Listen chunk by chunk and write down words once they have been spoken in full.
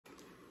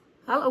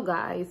Hello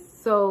guys,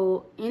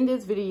 so in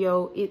this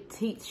video it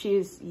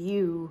teaches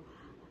you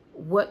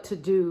what to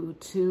do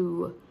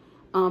to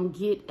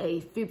get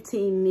a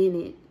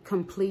 15-minute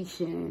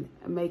completion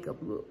makeup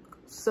look.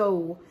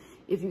 So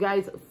if you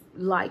guys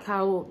like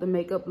how the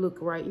makeup look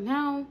right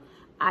now,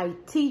 I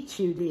teach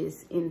you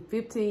this in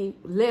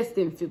less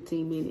than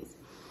 15 minutes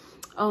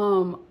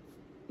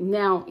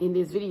now in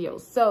this video.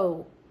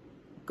 So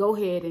go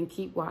ahead and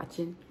keep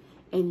watching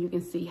and you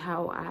can see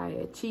how I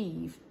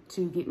achieve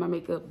to get my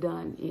makeup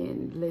done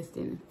in less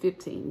than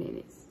 15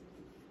 minutes.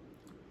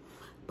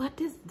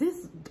 But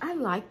I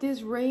like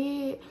this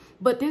red,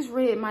 but this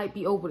red might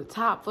be over the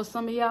top for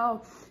some of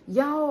y'all.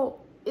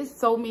 Y'all, it's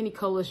so many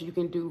colors you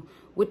can do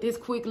with this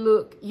quick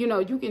look. You know,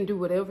 you can do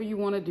whatever you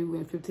want to do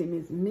in 15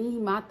 minutes.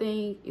 My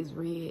thing is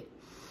red.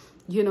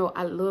 You know,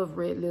 I love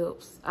red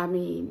lips. I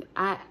mean,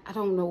 I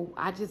don't know.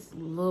 I just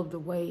love the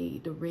way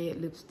the red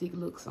lipstick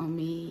looks on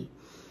me.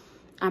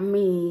 I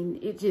mean,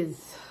 it just...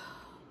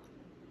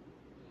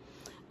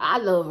 I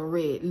love a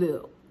red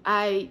lip.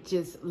 I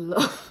just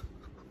love.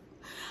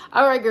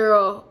 All right,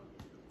 girl.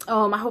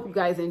 I hope you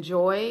guys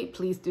enjoy.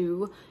 Please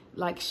do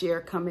like,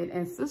 share, comment,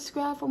 and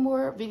subscribe for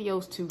more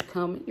videos to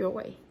come your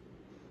way.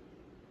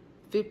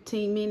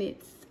 15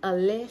 minutes or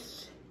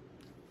less.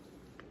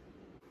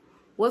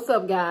 What's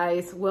up,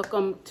 guys?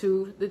 Welcome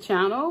to the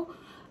channel.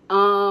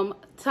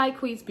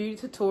 Tyque's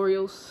Beauty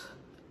Tutorials.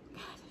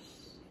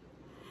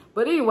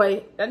 But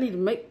anyway, I need to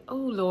make. Oh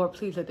Lord,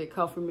 please let that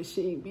coffee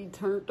machine be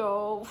turned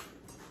off.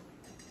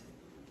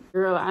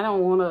 Girl, I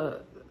don't want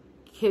to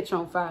catch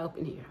on fire up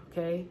in here,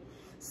 okay?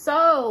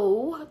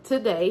 So,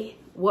 today,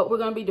 what we're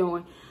going to be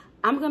doing,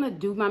 I'm going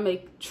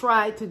to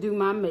try to do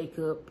my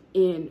makeup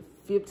in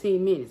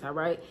 15 minutes, all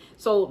right?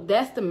 So,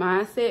 that's the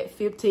mindset,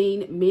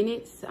 15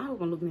 minutes. I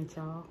was looking at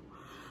y'all.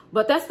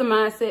 But that's the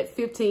mindset,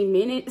 15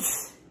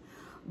 minutes.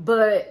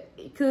 But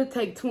it could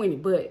take 20.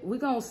 But we're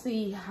going to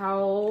see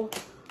how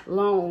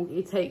long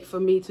it takes for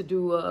me to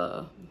do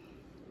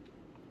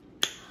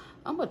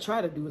I'm gonna try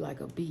to do like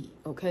a beat,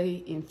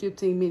 okay, in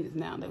 15 minutes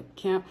now.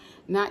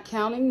 Not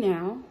counting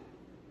now,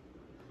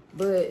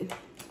 but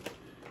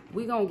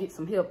we gonna get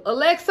some help.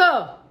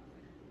 Alexa!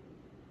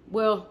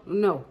 Well,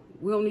 no,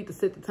 we don't need to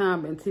set the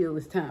timer until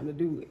it's time to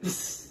do it.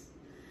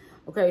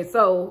 Okay,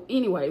 so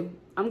anyway,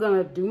 I'm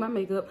gonna do my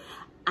makeup.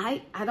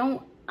 I'm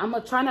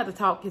gonna try not to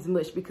talk as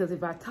much because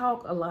if I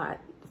talk a lot,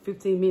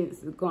 15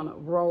 minutes is gonna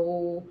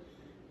roll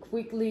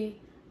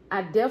quickly.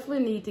 I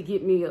definitely need to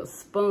get me a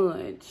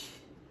sponge.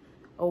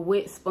 A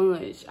wet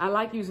sponge. I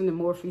like using the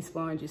Morphe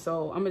sponges,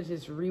 so I'm gonna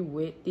just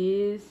re-wet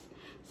this.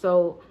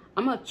 So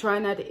I'm gonna try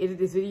not to edit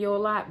this video a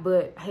lot,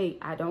 but hey,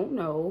 I don't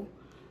know,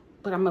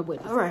 but I'm gonna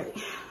wet this. All right,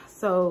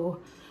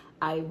 so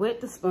I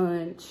wet the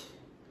sponge,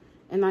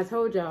 and I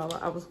told y'all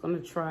I was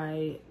gonna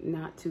try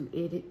not to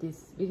edit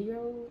this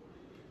video,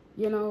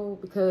 you know,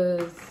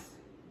 because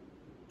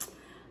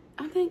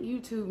I think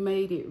YouTube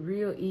made it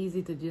real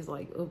easy to just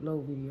like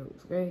upload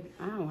videos, okay?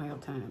 I don't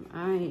have time.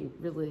 I ain't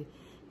really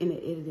in the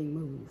editing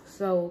mood.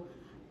 So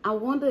I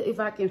wonder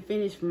if I can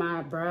finish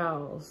my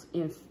brows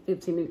in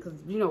 15 minutes, because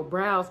you know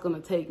brows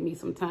gonna take me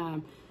some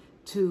time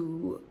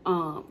to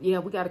yeah,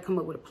 we got to come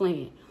up with a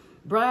plan.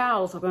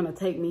 Brows are gonna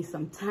take me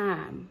some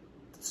time,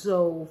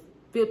 so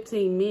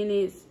 15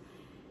 minutes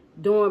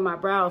doing my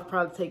brows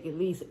probably take at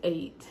least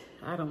 8.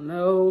 I don't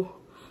know.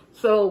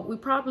 So we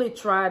probably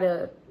try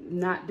to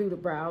not do the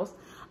brows.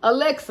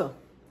 Alexa,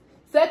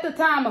 set the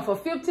timer for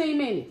 15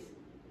 minutes.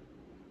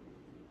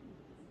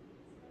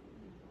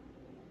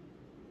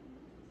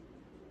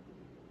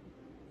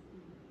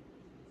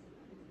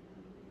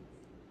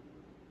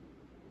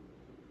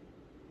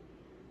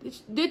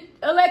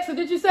 Alexa,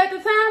 did you set the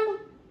timer?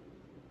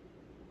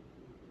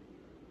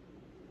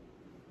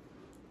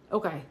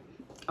 Okay.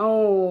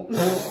 Oh,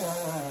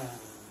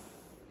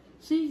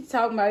 she's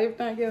talking about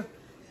everything else.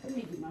 Let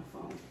me get my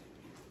phone.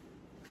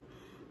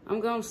 I'm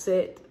gonna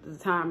set the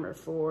timer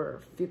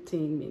for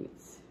 15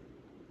 minutes,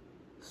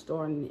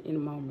 starting in a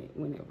moment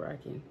whenever I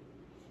can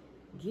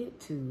get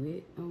to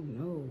it. Oh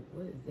no,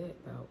 what is that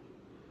about?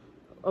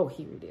 Oh,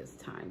 here it is.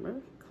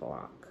 Timer,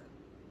 clock.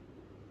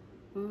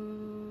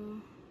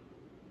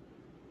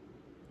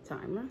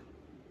 Timer.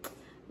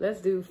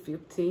 Let's do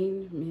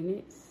 15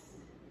 minutes.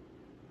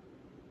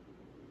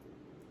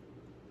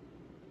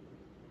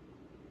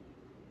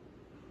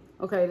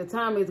 Okay, the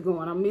time is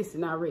going. I'm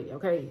missing already.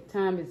 Okay,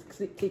 time is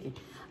ticking.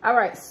 All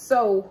right,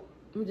 so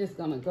I'm just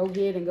gonna go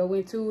ahead and go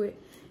into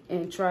it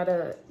and try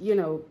to, you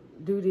know,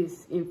 do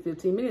this in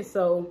 15 minutes.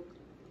 So,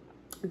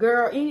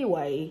 girl,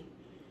 anyway,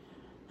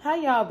 how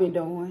y'all been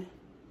doing?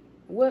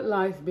 What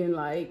life's been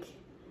like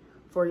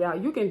for y'all?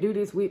 You can do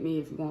this with me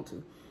if you want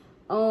to.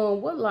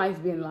 What life's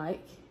been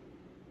like?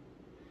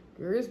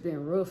 Girl, it's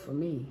been rough for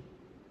me.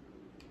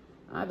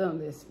 I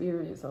done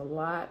experienced a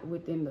lot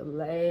within the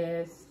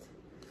last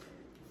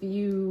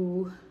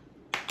few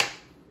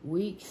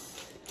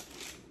weeks,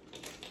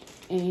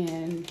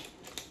 and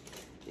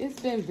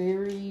it's been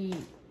very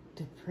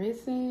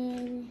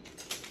depressing.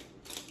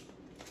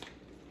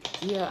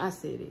 Yeah, I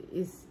said it.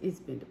 It's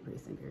been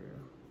depressing, girl.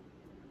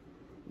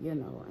 you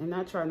know, and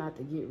I try not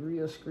to get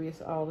real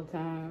stressed all the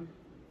time.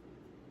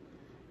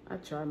 I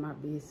try my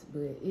best,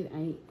 but it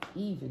ain't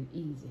even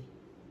easy.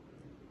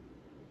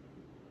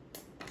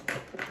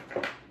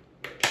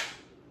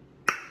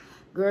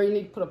 Girl, you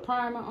need to put a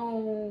primer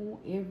on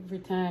every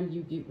time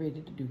you get ready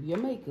to do your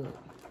makeup.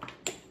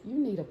 You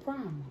need a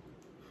primer.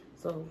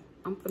 So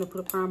I'm gonna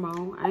put a primer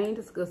on. I ain't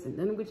discussing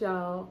nothing with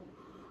y'all.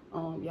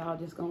 Y'all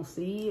just gonna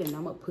see, and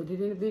I'm gonna put it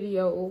in the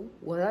video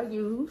what I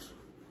use.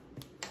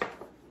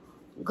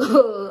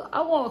 Good.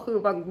 I want to see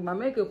if I can do my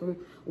makeup.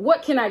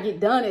 What can I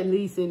get done at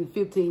least in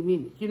 15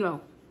 minutes, you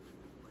know?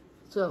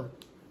 So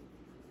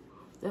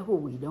that's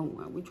what we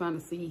doing. We trying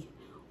to see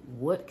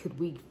what could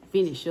we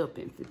finish up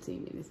in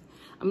 15 minutes.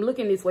 I'm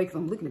looking this way because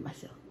I'm looking at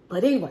myself.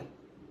 But anyway.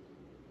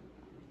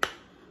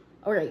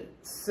 All right.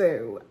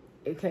 So,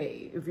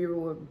 okay. If you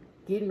were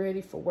getting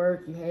ready for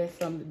work, you had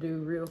something to do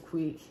real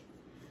quick,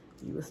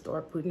 you would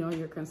start putting on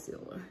your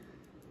concealer.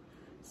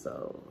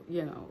 So,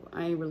 you know,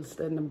 I ain't really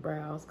studying them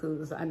brows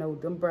because I know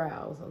them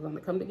brows are going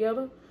to come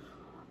together.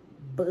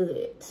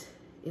 But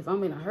if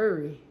I'm in a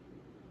hurry,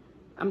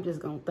 I'm just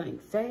going to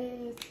think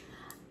fast.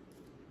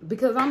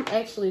 Because I'm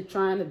actually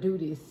trying to do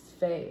this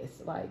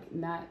fast, like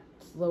not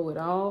slow at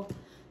all.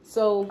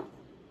 So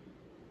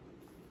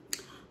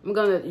I'm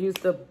gonna use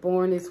the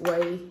Born This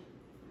Way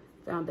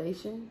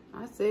foundation.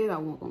 I said I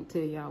wasn't gonna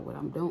tell y'all what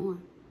I'm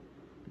doing,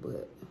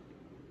 but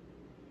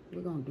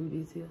we're gonna do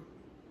this here.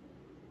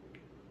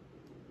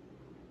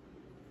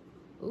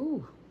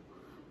 Ooh,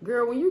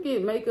 girl, when you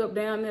get makeup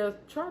down there,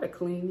 try to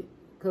clean it,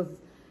 cause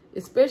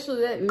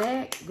especially that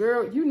MAC,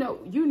 girl, you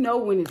know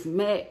when it's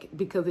MAC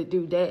because it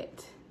do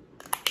that.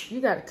 You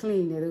gotta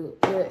clean it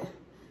up. But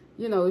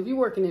you know, if you're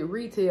working in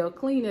retail,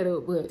 clean it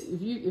up. But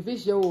if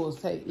it's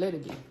yours, hey, let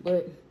it be.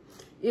 But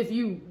if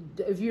you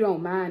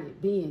don't mind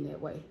it being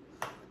that way.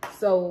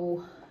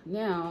 So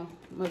now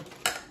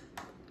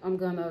I'm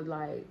gonna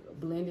like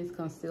blend this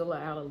concealer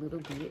out a little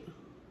bit.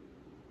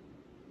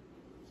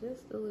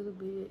 Just a little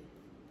bit.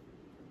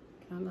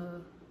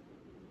 Kinda.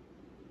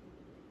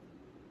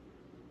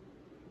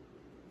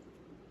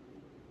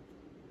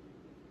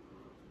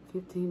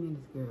 $15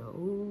 minutes, girl.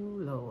 Ooh,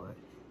 Lord.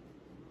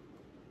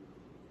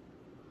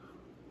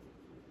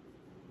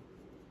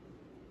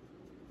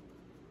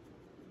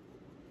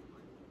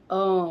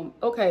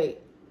 Okay,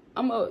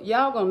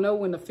 y'all gonna know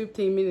when the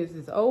 15 minutes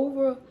is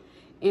over,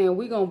 and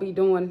we gonna be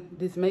doing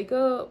this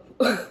makeup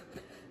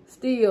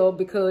still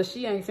because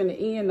she ain't finna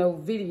end no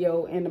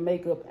video and the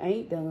makeup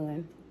ain't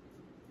done.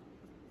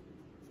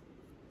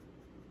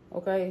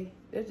 Okay,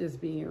 that's just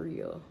being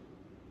real.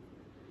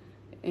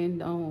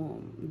 And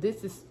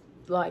this is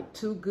like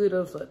too good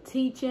of a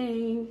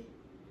teaching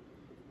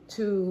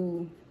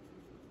to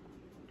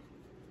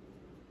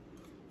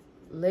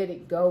let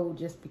it go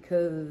just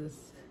because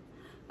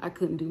I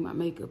couldn't do my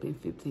makeup in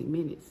 15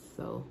 minutes.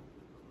 So,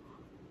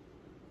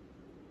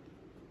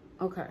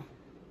 okay.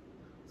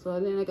 So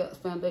then I got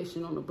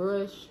foundation on the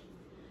brush.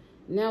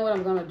 Now what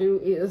I'm gonna do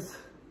is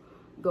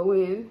go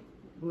in,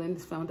 blend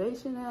this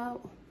foundation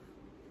out.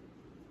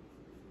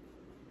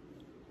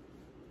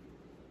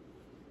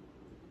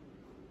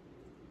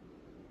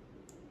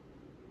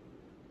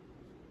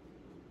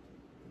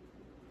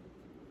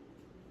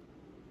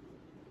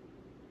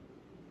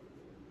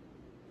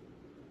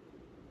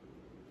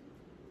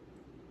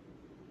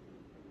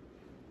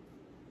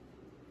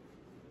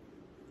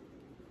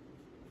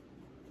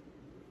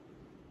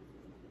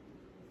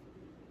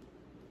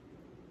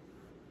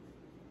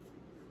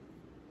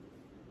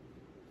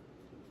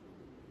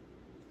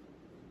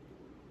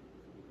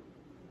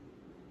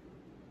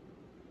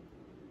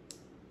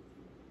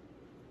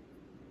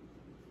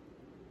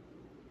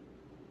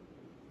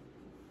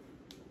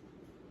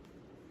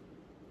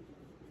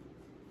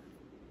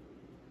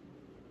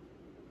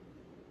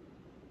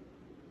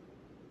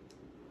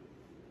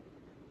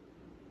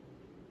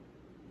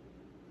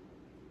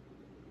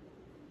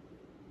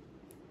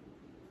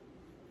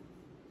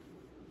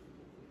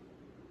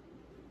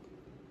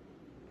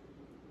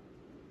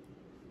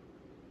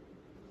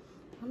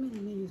 How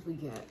many minutes we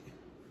got?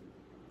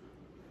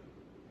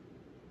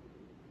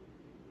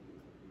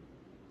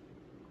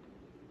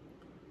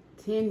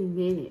 $10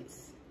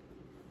 minutes.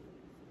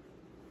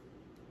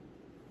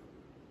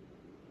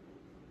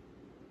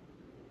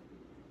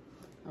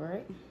 All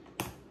right.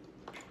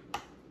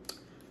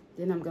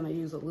 Then I'm gonna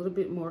use a little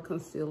bit more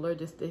concealer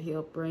just to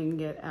help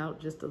bring it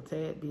out just a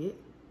tad bit.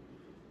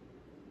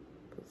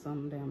 Put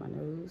some down my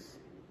nose.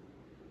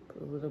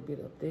 Put a little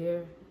bit up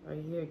there,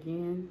 right here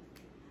again.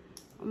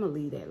 I'm gonna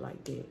leave that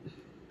like that.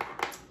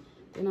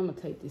 Then I'm gonna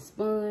take this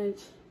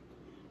sponge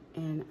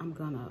and I'm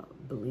gonna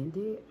blend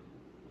it.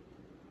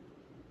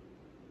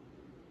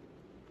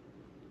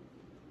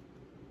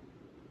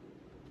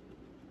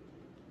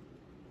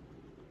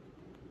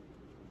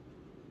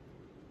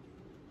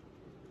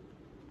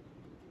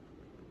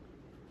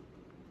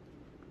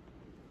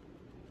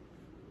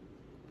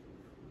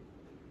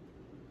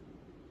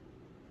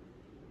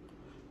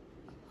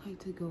 I like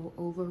to go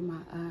over my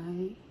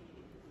eye.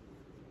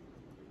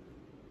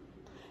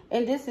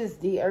 And this is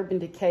the Urban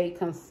Decay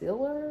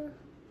Concealer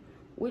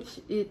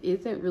which it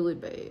isn't really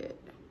bad.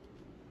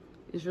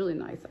 It's really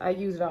nice. I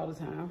use it all the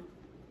time.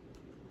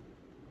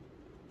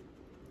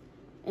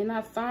 And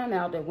I find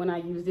out that when I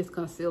use this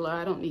concealer,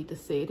 I don't need to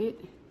set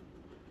it.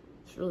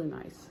 It's really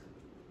nice.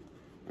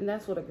 And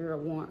that's what a girl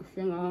wants,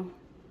 you know.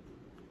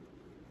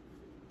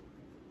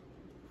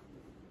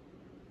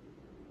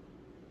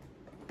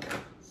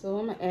 So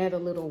I'm gonna add a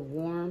little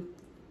warmth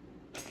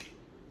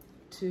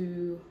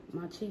to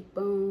my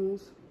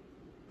cheekbones.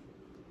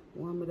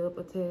 Warm it up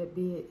a tad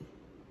bit.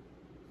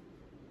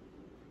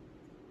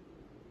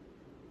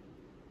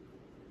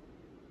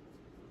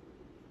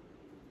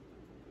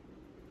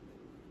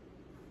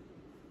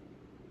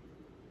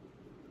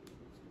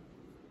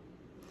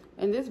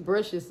 And this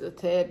brush is a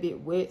tad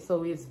bit wet,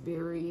 so it's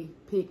very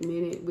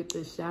pigmented with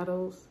the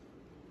shadows.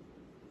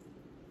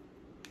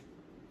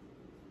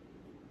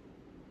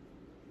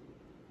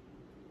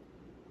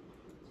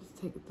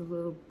 Just take the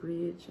little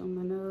bridge on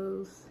my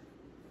nose.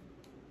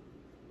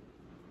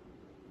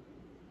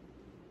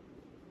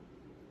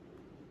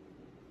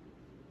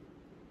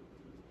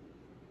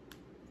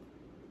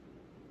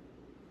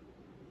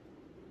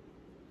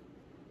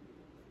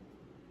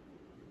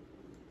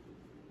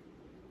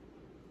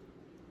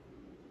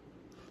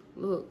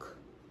 Look,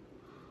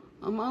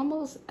 I'm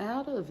almost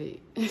out of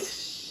it.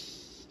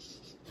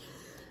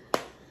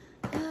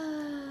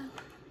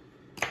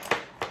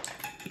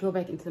 Go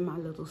back into my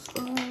little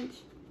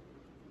sponge.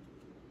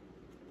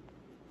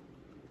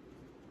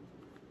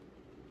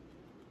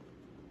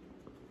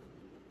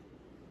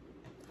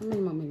 How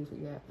many more minutes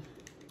we got?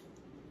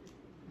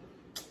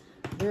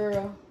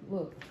 Girl,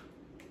 look.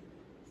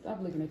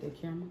 Stop looking at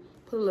that camera.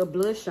 Put a little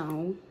blush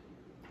on.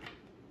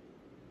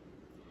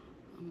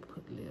 I'm gonna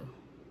put a little.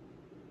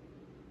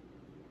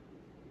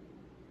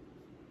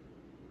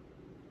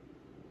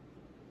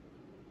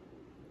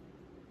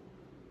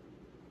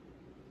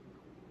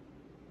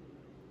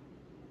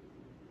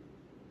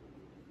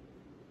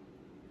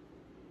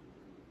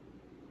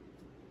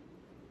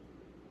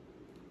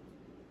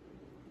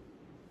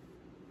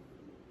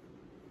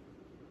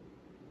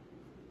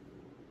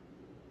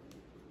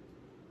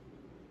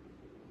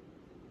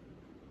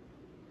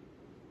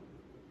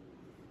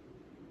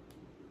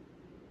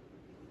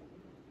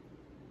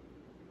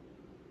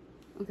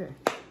 Okay.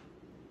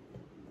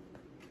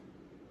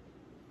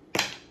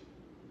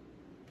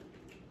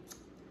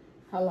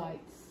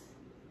 Highlights.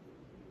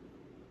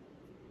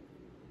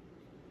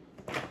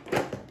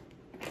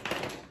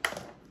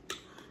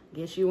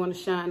 Guess you want to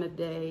shine a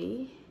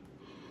day.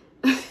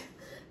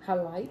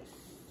 Highlights.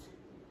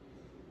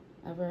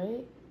 All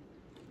right.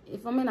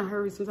 If I'm in a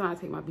hurry, sometimes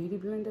I take my beauty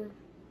blender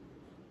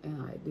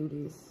and I do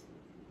this.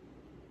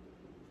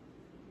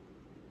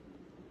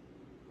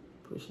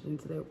 Push it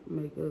into that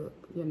makeup,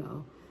 you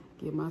know.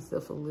 Give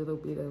myself a little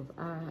bit of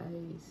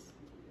eyes,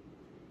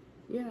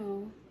 you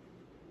know.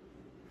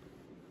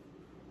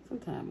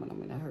 Sometimes when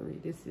I'm in a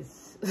hurry, this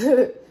is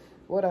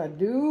what I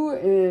do.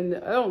 And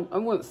I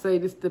wouldn't say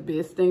this is the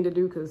best thing to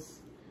do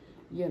because,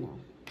 you know,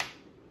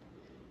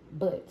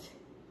 but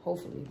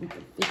hopefully we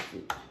can fix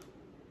it.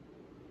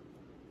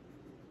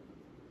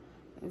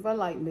 If I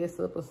like mess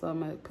up or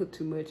something, I put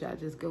too much, I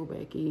just go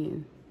back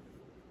in,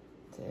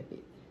 tap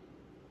it.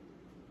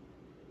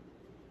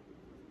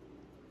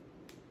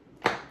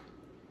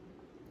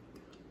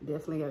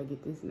 Definitely gotta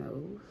get this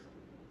nose.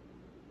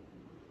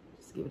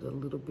 Just give it a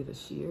little bit of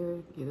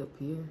sheer. Get up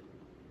here.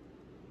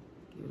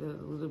 Give it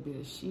a little bit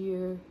of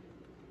sheer.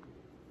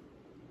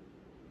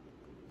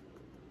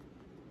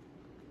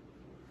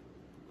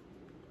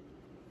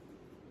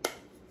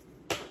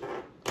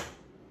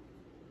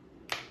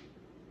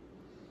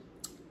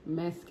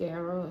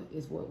 Mascara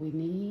is what we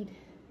need.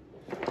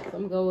 So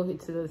I'm gonna go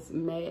into this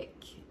MAC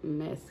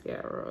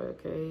mascara,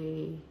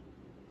 okay?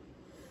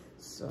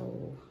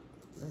 So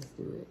let's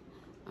do it.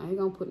 I ain't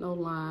gonna put no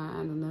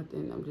line or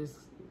nothing. I'm just,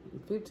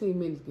 15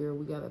 minutes, girl,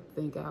 we gotta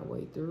think our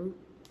way through.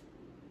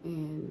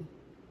 And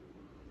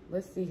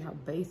let's see how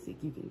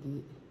basic you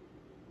can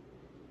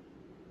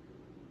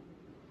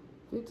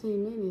get.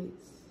 15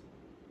 minutes.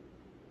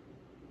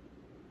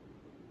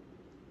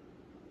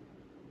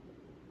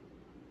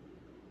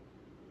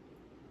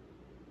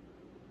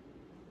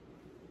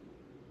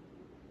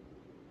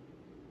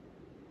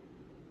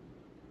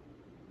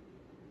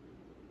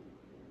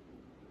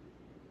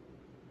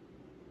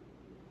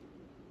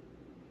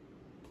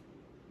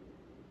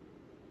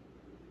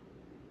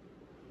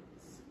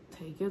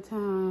 Take your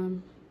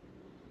time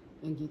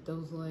and get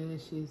those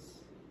lashes.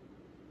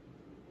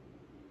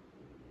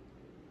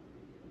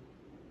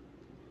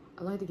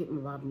 I like to get my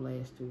bottom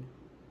lash too.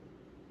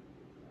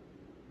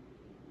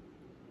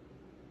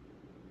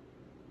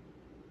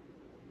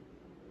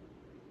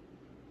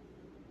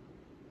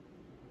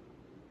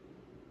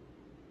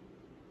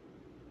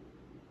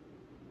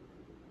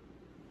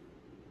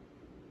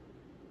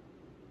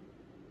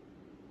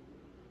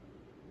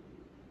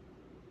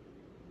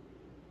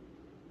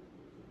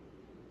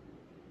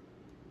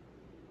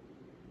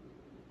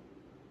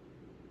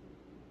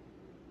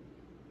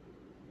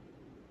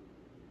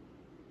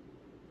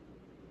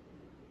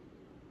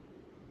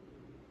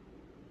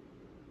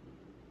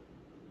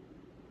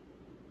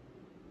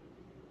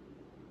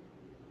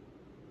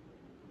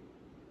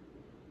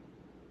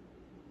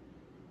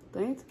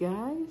 Thanks,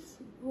 guys.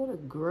 What a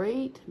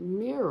great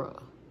mirror.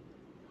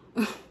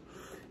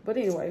 But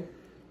anyway,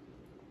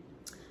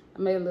 I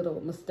made a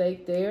little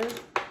mistake there.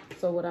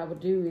 So what I would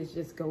do is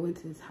just go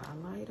into this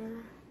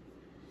highlighter,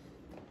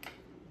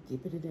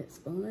 dip it in that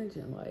sponge,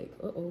 and like,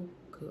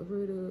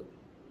 cover it up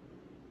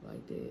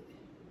like that.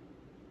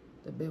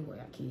 The best way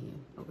I can,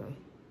 okay?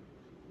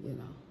 You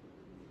know,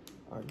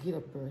 or get a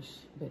brush,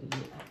 better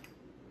yet.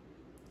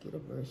 Get a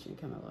brush and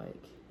kind of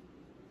like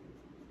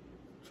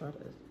try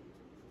to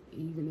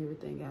even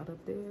everything out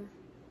up there.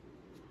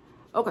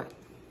 Okay,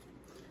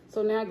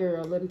 so now,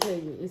 girl, let me tell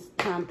you, it's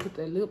time to put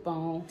that lip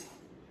on.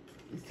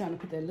 It's time to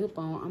put that lip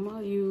on. I'm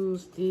gonna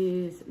use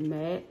this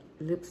matte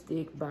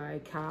lipstick by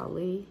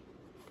Kylie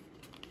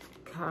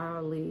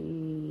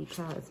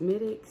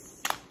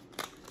Cosmetics.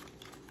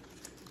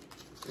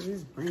 This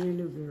is brand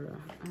new, girl.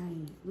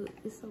 Look,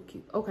 it's so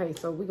cute. Okay,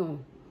 so we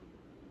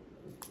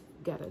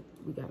gotta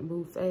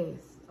move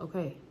fast.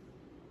 Okay.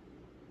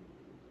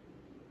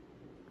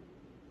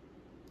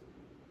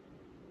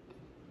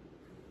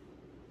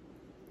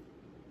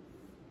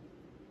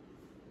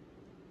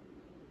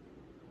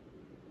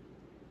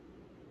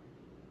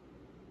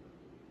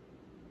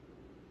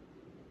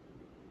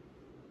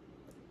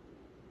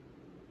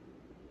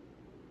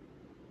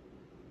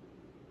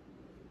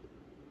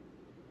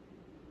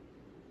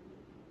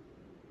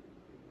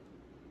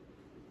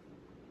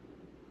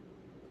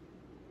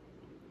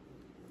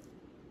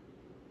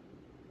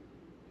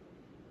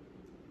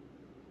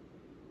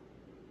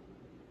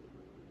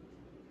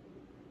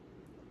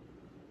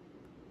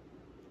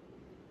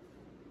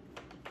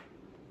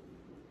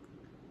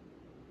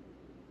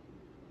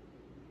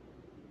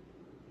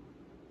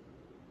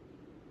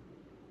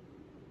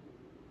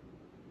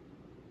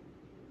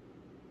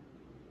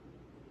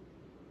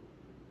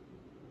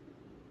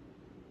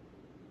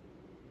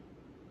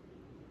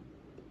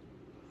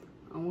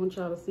 I want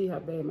y'all to see how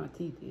bad my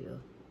teeth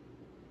is.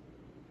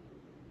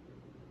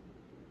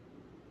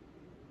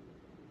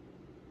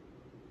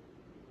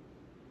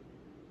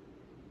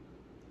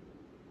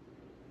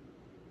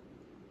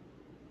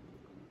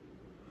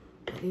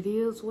 But it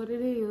is what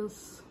it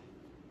is.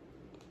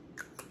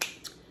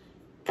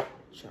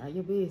 Try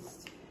your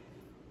best.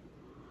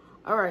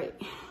 All right.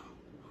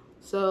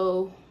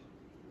 So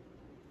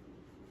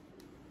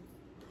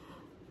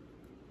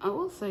I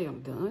will say I'm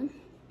done.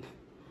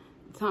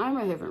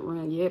 Timer haven't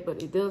run yet,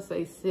 but it does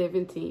say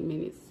 17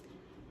 minutes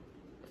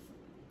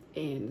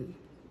and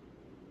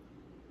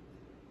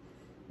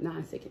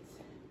 9 seconds.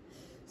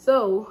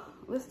 So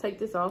let's take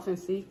this off and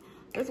see.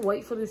 Let's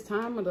wait for this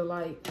timer to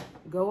like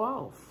go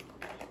off.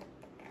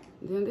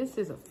 Then this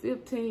is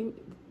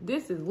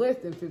this is less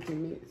than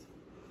 15 minutes.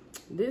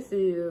 This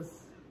is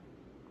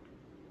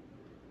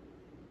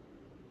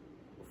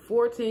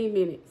 14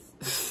 minutes.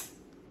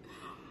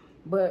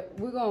 But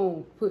we're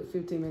going to put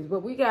 15 minutes.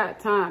 But we got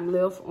time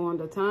left on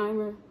the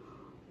timer.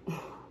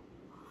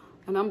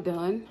 And I'm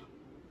done.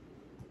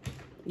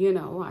 You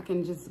know, I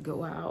can just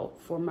go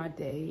out for my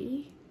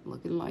day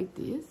looking like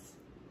this.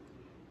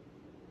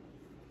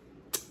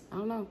 I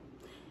don't know.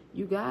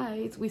 You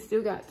guys, we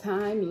still got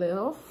time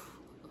left.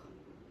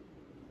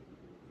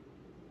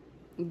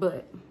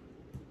 But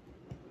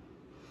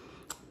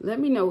let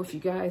me know if you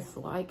guys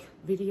like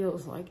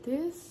videos like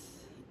this.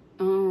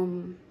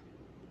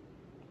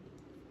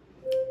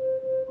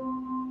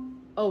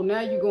 Oh,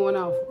 now you're going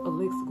off.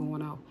 Alexa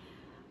going off.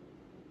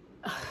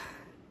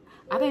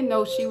 I didn't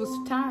know she was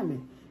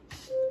timing.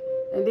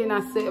 And then I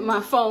set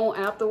my phone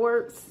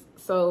afterwards.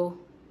 So,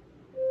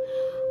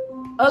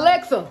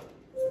 Alexa,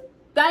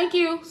 thank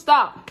you.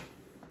 Stop.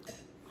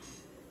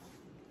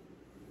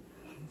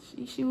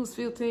 She was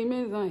 15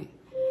 minutes, ain't it?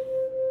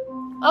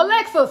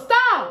 Alexa,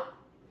 stop.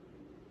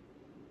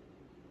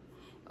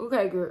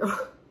 Okay,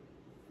 girl.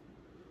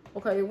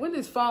 Okay, when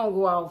this phone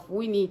go off,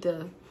 we need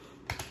to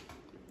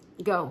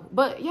go.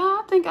 But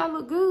y'all, I think I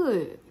look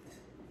good.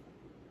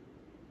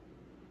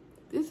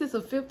 This is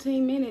a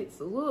 15 minutes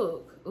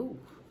look. Ooh.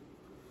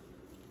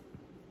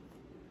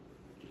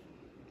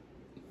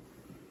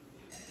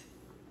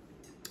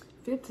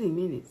 $15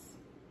 minutes.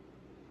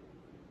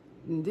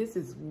 And this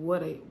is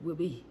what it will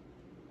be.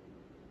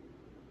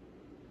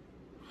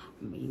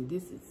 I mean,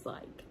 this is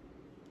like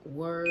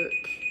work.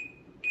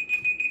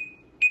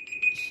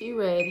 She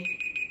ready.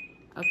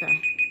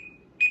 Okay.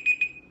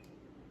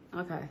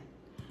 Okay.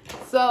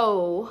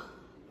 So,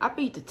 I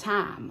beat the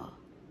timer.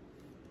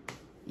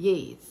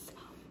 Yes.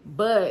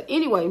 But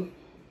anyway.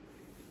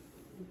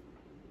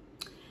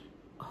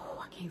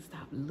 Oh, I can't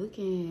stop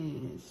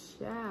looking.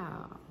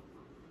 Child.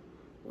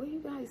 What do you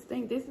guys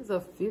think? This is a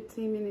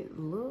 15-minute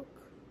look.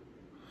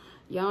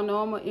 Y'all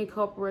know I'm going to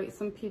incorporate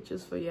some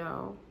pictures for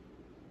y'all.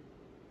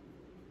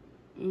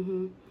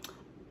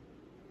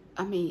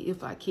 I mean,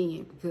 if I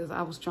can, because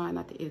I was trying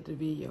not to edit the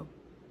video.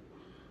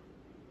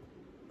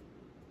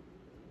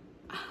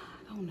 I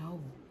don't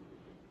know.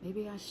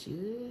 Maybe I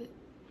should.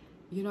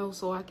 You know,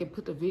 so I can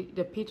put the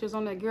pictures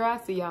on that. Girl,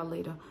 I'll see y'all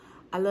later.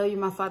 I love you,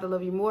 my Father.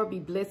 Love you more. Be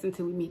blessed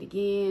until we meet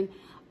again.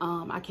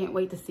 I can't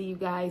wait to see you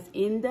guys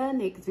in the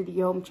next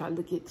video. I'm trying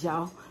to look at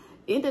y'all.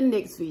 in the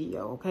next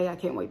video, okay? I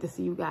can't wait to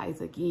see you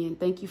guys again.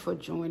 Thank you for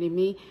joining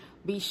me.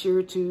 Be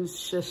sure to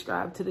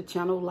subscribe to the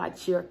channel, like,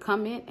 share,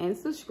 comment, and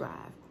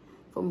subscribe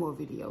for more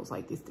videos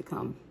like this to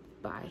come.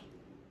 Bye.